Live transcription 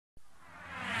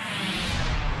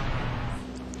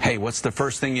Hey, what's the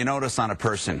first thing you notice on a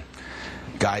person?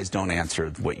 Guys, don't answer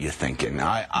what you're thinking.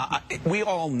 We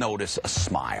all notice a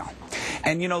smile.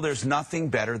 And you know, there's nothing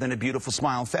better than a beautiful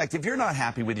smile. In fact, if you're not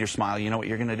happy with your smile, you know what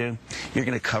you're going to do? You're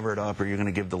going to cover it up, or you're going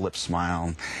to give the lip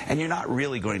smile, and you're not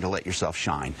really going to let yourself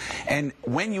shine. And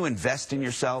when you invest in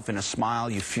yourself, in a smile,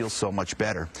 you feel so much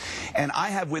better. And I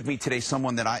have with me today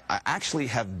someone that I actually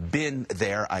have been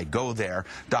there. I go there,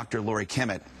 Dr. Lori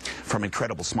Kemmet from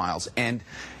Incredible Smiles. And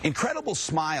Incredible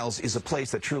Smiles is a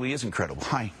place that truly is incredible.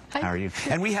 Hi. Hi. How are you?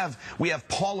 And we have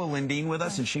Paula Lindeen with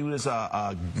us, and she was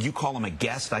you call them a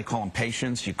guest, I call them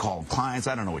patients, you call them clients,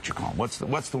 I don't know what you call them.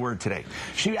 What's the word today?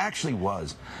 She actually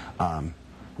was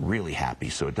really happy,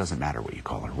 so it doesn't matter what you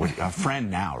call her. A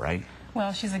friend now, right?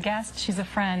 Well, she's a guest, she's a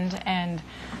friend, and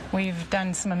we've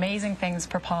done some amazing things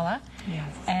for Paula.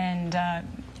 Yes. And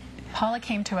Paula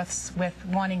came to us with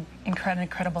wanting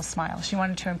incredible smiles. She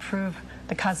wanted to improve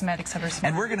the cosmetics of her smile.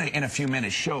 And we're going to, in a few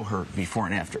minutes, show her before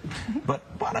and after. But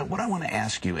what I want to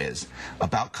ask you is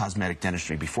about cosmetic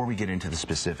dentistry before we get into the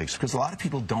specifics, because a lot of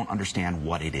people don't understand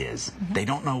what it is. They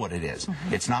don't know what it is.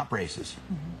 It's not braces,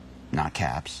 not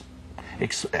caps.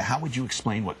 How would you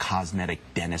explain what cosmetic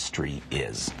dentistry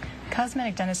is?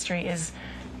 Cosmetic dentistry is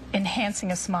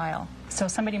enhancing a smile. So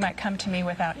somebody might come to me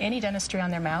without any dentistry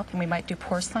on their mouth, and we might do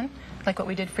porcelain, like what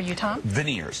we did for you, Tom.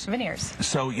 Veneers. Veneers.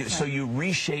 So you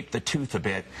reshape the tooth a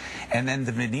bit, and then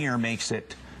the veneer makes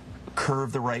it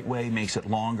curve the right way, makes it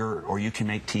longer, or you can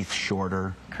make teeth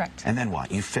shorter. Correct. And then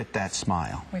what? You fit that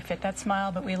smile. We fit that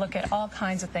smile, but we look at all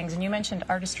kinds of things. And you mentioned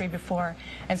artistry before,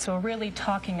 and so we're really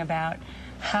talking about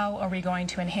how are we going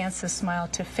to enhance the smile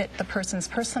to fit the person's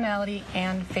personality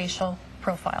and facial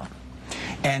profile.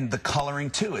 And the coloring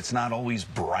too. It's not always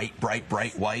bright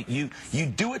white. You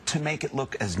do it to make it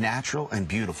look as natural and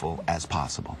beautiful as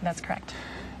possible. That's correct.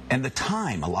 And the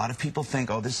time, a lot of people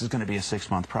think, oh, this is going to be a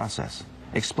 6-month process.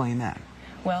 Explain that.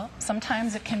 Well,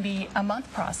 sometimes it can be a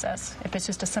month process if it's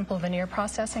just a simple veneer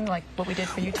processing like what we did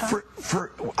for you, Tom.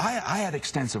 I had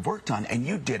extensive work done, and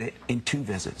you did it in 2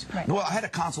 visits. Right. Well, I had a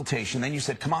consultation, then you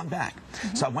said, come on back.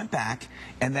 So I went back,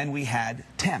 and then we had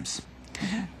temps.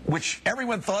 Which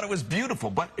everyone thought it was beautiful,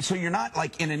 but so you're not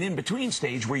like in an in-between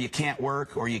stage where you can't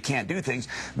work or you can't do things.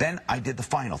 Then I did the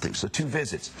final thing, so 2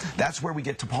 visits. That's where we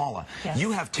get to Paula. Yes. You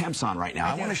have temps on right now.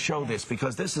 I want to show this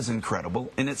because this is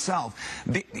incredible in itself.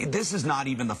 This is not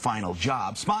even the final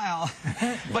job. Smile,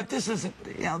 but this is,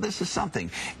 you know, this is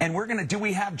something. And we're gonna, do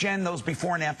we have, Jen, those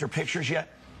before and after pictures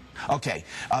yet? Okay,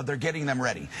 they're getting them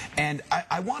ready. And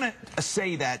I want to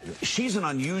say that she's an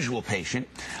unusual patient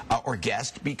or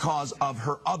guest because of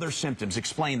her other symptoms.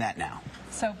 Explain that now.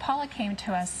 So Paula came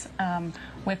to us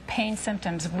with pain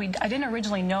symptoms. I didn't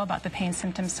originally know about the pain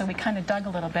symptoms, so we kind of dug a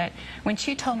little bit. When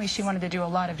she told me she wanted to do a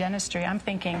lot of dentistry, I'm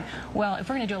thinking, well, if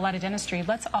we're going to do a lot of dentistry,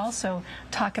 let's also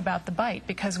talk about the bite,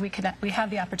 because we have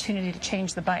the opportunity to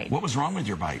change the bite. What was wrong with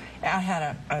your bite? I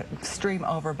had a extreme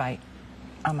overbite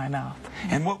on my mouth.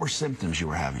 And what were symptoms you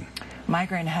were having?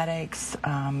 Migraine headaches,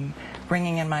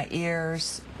 ringing in my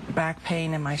ears, back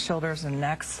pain in my shoulders and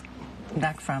neck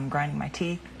from grinding my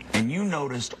teeth. And you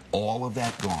noticed all of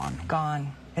that gone?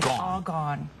 Gone. It's gone. all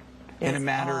gone. In a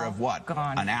matter of what?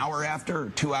 Gone. An hour after?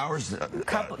 2 hours?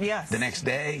 Yes. The next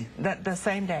day? The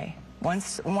same day.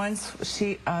 Once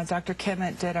Dr.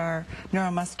 Kemmet did our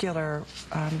neuromuscular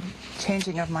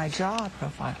changing of my jaw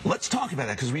profile. Let's talk about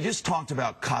that, because we just talked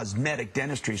about cosmetic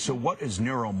dentistry. So what is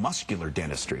neuromuscular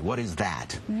dentistry? What is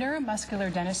that?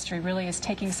 Neuromuscular dentistry really is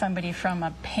taking somebody from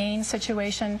a pain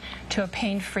situation to a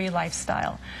pain-free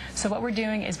lifestyle. So what we're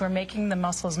doing is we're making the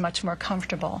muscles much more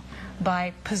comfortable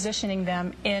by positioning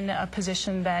them in a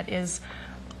position that is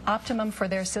optimum for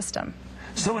their system.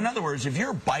 So in other words, if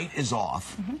your bite is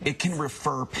off, it can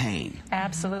refer pain.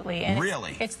 Absolutely. And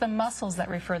really? It's the muscles that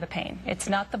refer the pain. It's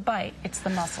not the bite, it's the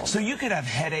muscles. So you could have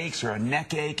headaches or a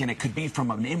neck ache, and it could be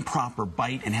from an improper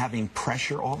bite and having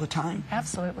pressure all the time?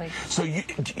 Absolutely. So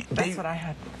that's what I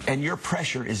had. And your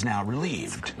pressure is now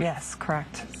relieved? Yes,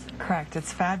 correct. Correct.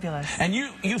 It's fabulous. And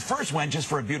you first went just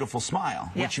for a beautiful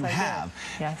smile, yes, which you I have.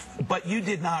 Did. Yes. But you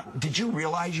did not. Did you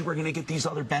realize you were going to get these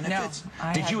other benefits? No,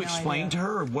 I did had you no explain idea. to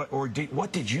her,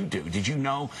 what did you do? Did you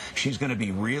know she's going to be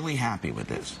really happy with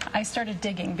this? I started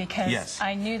digging because yes.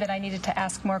 I knew that I needed to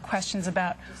ask more questions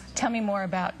about, tell me more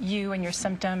about you and your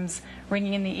symptoms,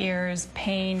 ringing in the ears,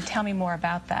 pain, tell me more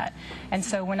about that. And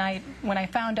so when I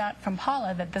found out from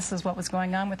Paula that this is what was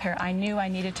going on with her, I knew I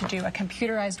needed to do a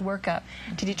computerized workup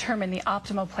to determine the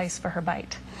optimal place for her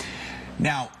bite.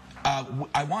 Now,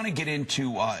 I want to get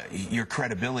into your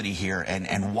credibility here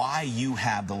and why you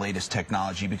have the latest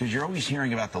technology, because you're always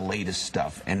hearing about the latest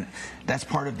stuff, and that's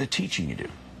part of the teaching you do.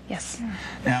 Yes.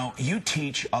 Now, you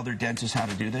teach other dentists how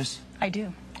to do this? I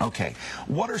do. Okay.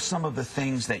 What are some of the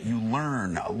things that you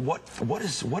learn? What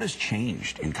has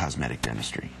changed in cosmetic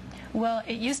dentistry? Well,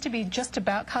 it used to be just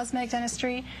about cosmetic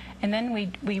dentistry, and then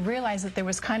we realized that there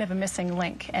was kind of a missing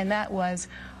link, and that was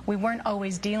we weren't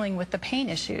always dealing with the pain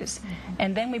issues.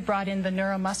 And then we brought in the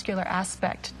neuromuscular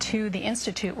aspect to the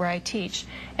institute where I teach,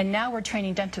 and now we're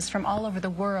training dentists from all over the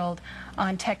world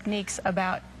on techniques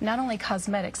about not only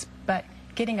cosmetics, but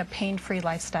getting a pain-free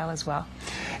lifestyle as well.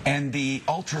 And the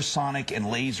ultrasonic and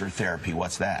laser therapy,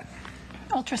 what's that?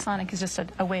 Ultrasonic is just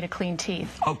a way to clean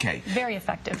teeth. Okay. Very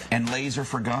effective. And laser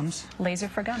for gums? Laser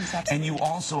for gums, absolutely. And you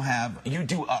also have, you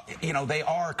do, you know, they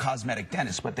are cosmetic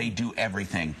dentists, but they do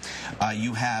everything.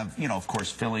 You have, you know, of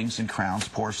course, fillings and crowns,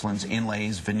 porcelains,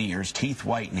 inlays, veneers, teeth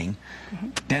whitening,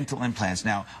 dental implants.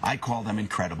 Now, I call them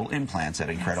incredible implants at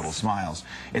Incredible Smiles.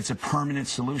 It's a permanent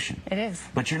solution. It is.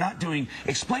 But you're not doing,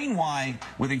 explain why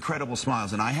with Incredible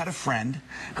Smiles. And I had a friend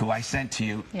who I sent to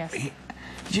you. Yes.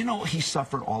 You know, he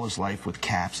suffered all his life with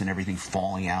caps and everything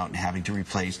falling out and having to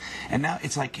replace. And now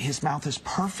it's like his mouth is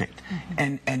perfect.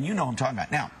 And you know what I'm talking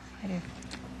about. Now, I do.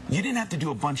 You didn't have to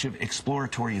do a bunch of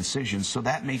exploratory incisions, so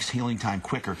that makes healing time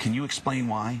quicker. Can you explain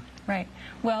why? Right.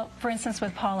 Well, for instance,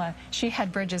 with Paula, she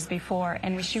had bridges before,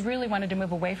 and she really wanted to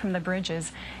move away from the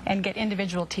bridges and get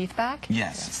individual teeth back.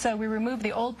 Yes. So we removed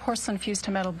the old porcelain fused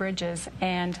to metal bridges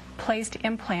and placed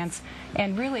implants,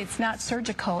 and really it's not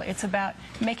surgical, it's about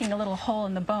making a little hole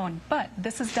in the bone. But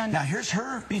this is done... Now here's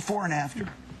her before and after.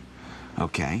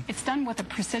 Okay. It's done with a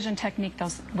precision technique,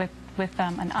 with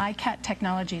an iCat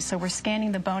technology. So we're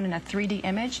scanning the bone in a 3D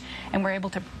image, and we're able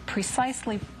to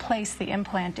precisely place the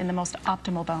implant in the most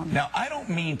optimal bone. Now, I don't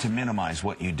mean to minimize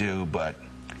what you do, but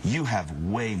you have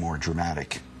way more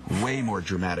dramatic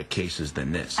cases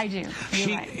than this. I do.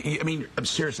 You're right. I mean,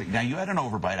 seriously. Now, you had an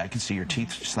overbite. I can see your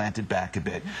teeth slanted back a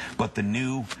bit, but the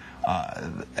new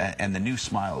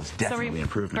smile is definitely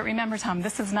improvement. But remember, Tom,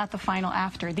 this is not the final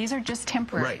after. These are just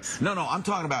temporary. Right. No, I'm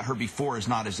talking about her before is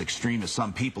not as extreme as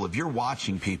some people. If you're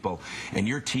watching people and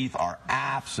your teeth are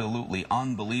absolutely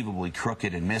unbelievably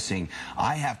crooked and missing,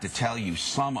 I have to tell you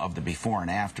some of the before and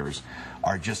afters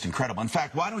are just incredible. In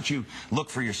fact, why don't you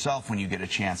look for yourself when you get a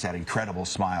chance at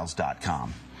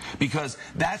IncredibleSmiles.com? Because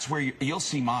that's where you'll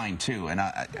see mine too. And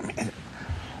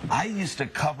I used to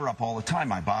cover up all the time,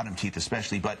 my bottom teeth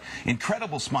especially, but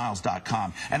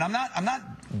IncredibleSmiles.com. And I'm not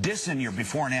dissing your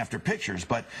before and after pictures,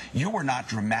 but you were not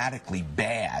dramatically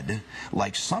bad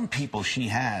like some people she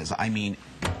has. I mean,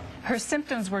 her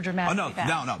symptoms were dramatically bad.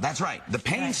 No, that's right. The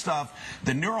pain stuff,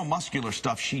 the neuromuscular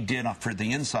stuff she did for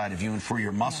the inside of you and for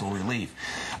your muscle relief.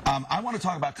 I want to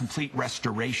talk about complete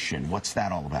restoration. What's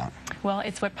that all about? Well,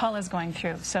 it's what Paula's going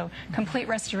through. So complete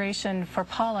restoration for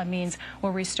Paula means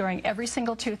we're restoring every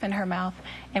single tooth in her mouth,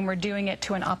 and we're doing it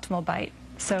to an optimal bite.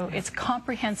 So it's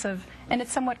comprehensive, and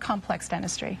it's somewhat complex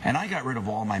dentistry. And I got rid of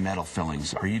all my metal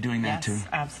fillings. Are you doing that too? Yes,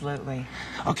 absolutely.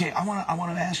 Okay, I want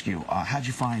to ask you, how'd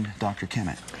you find Dr.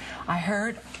 Kemmet? I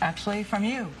heard, actually, from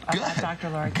you about Dr.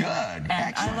 Laura Kemmet. Good, and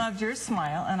excellent. I loved your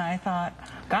smile, and I thought,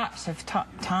 gosh, if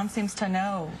Tom seems to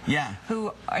know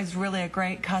who is really a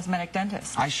great cosmetic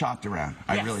dentist. I shopped around.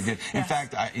 I really did. In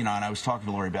fact, and I was talking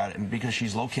to Lori about it, and because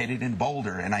she's located in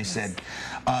Boulder, and I said,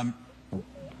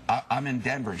 I'm in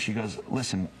Denver. She goes,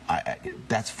 listen,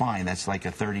 that's fine. That's like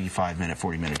a 35-minute,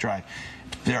 40-minute drive.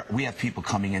 We have people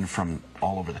coming in from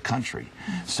all over the country.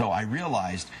 So I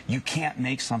realized you can't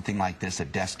make something like this a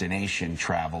destination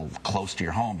travel close to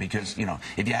your home because, you know,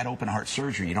 if you had open heart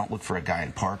surgery, you don't look for a guy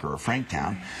in Parker or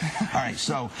Franktown. All right,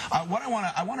 so what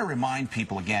I want to remind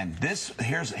people again,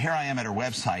 here I am at her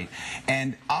website,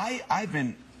 and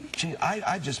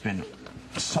I've just been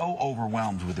so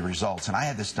overwhelmed with the results, and I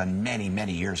had this done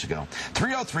many years ago.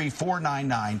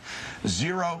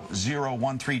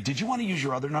 303-499-0013. Did you want to use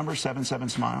your other number,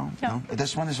 77-SMILE? No.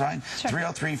 This one is right? Sure.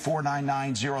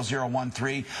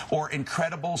 303-499-0013 or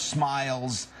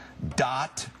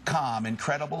IncredibleSmiles.com.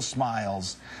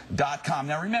 IncredibleSmiles.com.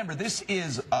 Now remember, this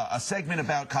is a segment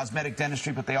about cosmetic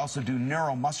dentistry, but they also do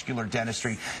neuromuscular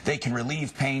dentistry. They can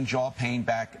relieve pain, jaw pain,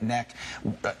 back, neck.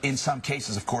 In some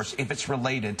cases, of course, if it's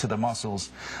related to the muscles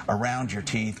around your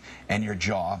teeth and your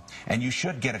jaw. And you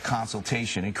should get a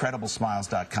consultation.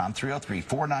 IncredibleSmiles.com.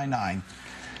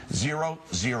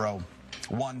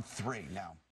 303-499-0013. Now.